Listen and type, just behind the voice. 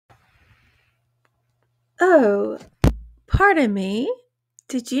Oh, pardon me.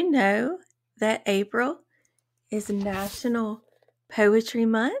 Did you know that April is National Poetry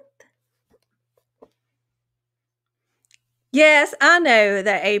Month? Yes, I know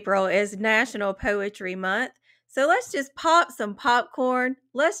that April is National Poetry Month. So let's just pop some popcorn.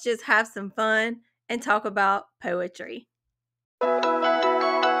 Let's just have some fun and talk about poetry.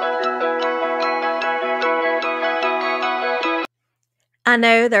 I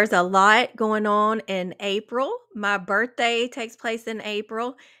know there's a lot going on in April. My birthday takes place in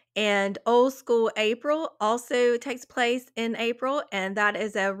April, and Old School April also takes place in April, and that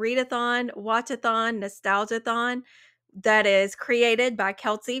is a readathon, watchathon, nostalgiathon that is created by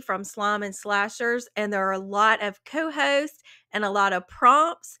Kelsey from Slime and Slashers. And there are a lot of co hosts and a lot of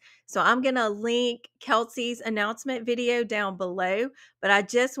prompts. So I'm going to link Kelsey's announcement video down below. But I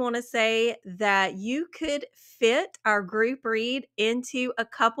just want to say that you could fit our group read into a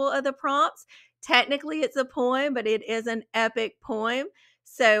couple of the prompts. Technically, it's a poem, but it is an epic poem.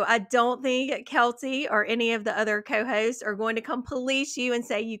 So I don't think Kelsey or any of the other co hosts are going to come police you and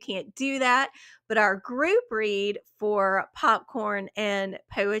say you can't do that. But our group read for popcorn and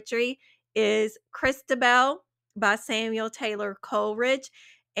poetry is Christabel by Samuel Taylor Coleridge.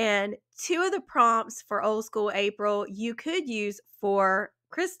 And two of the prompts for Old School April you could use for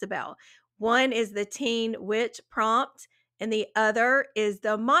Christabel. One is the Teen Witch prompt, and the other is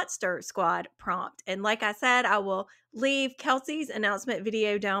the Monster Squad prompt. And like I said, I will leave Kelsey's announcement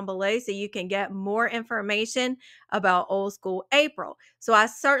video down below so you can get more information about Old School April. So I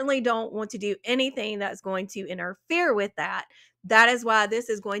certainly don't want to do anything that's going to interfere with that. That is why this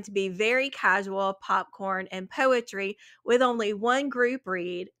is going to be very casual popcorn and poetry with only one group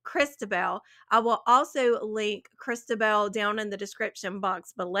read, Christabel. I will also link Christabel down in the description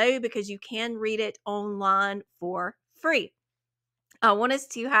box below because you can read it online for free. I want us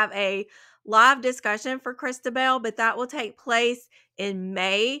to have a live discussion for Christabel, but that will take place in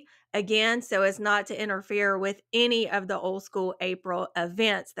May again, so as not to interfere with any of the Old School April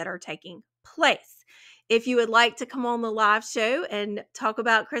events that are taking place. If you would like to come on the live show and talk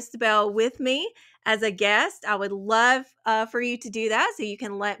about Christabel with me as a guest, I would love for you to do that. So you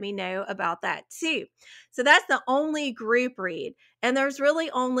can let me know about that too. So that's the only group read. And there's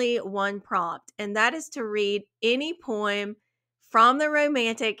really only one prompt, and that is to read any poem from the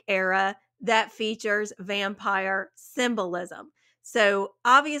Romantic era that features vampire symbolism. So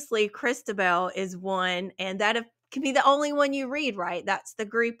obviously, Christabel is one, and that can be the only one you read, right? That's the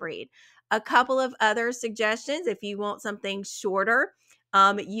group read. A couple of other suggestions if you want something shorter.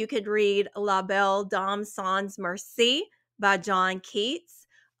 You could read La Belle Dame Sans Merci by John Keats.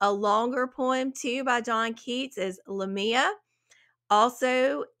 A longer poem, too, by John Keats is Lamia.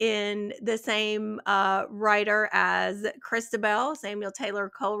 Also, in the same writer as Christabel, Samuel Taylor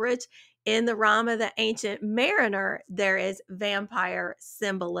Coleridge, in the rhyme of the Ancient Mariner, there is vampire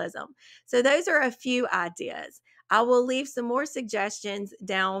symbolism. So, those are a few ideas. I will leave some more suggestions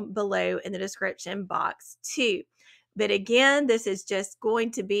down below in the description box, too. But again, this is just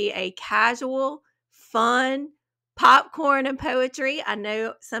going to be a casual, fun, popcorn and poetry. I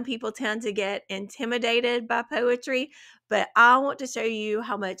know some people tend to get intimidated by poetry, but I want to show you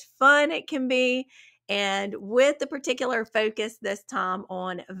how much fun it can be. And with the particular focus this time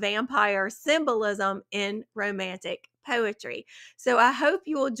on vampire symbolism in romantic poetry. So I hope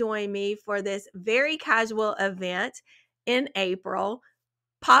you will join me for this very casual event in April,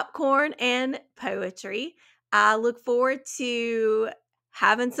 popcorn and poetry. I look forward to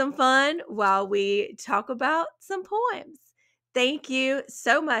having some fun while we talk about some poems. Thank you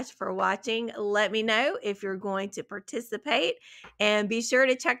so much for watching. Let me know if you're going to participate, and be sure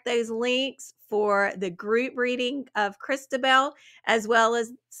to check those links for the group reading of Christabel, as well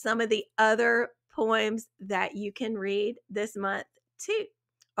as some of the other poems that you can read this month too,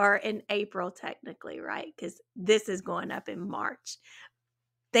 or in April technically, right? Because this is going up in March.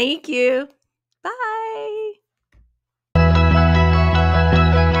 Thank you. Bye.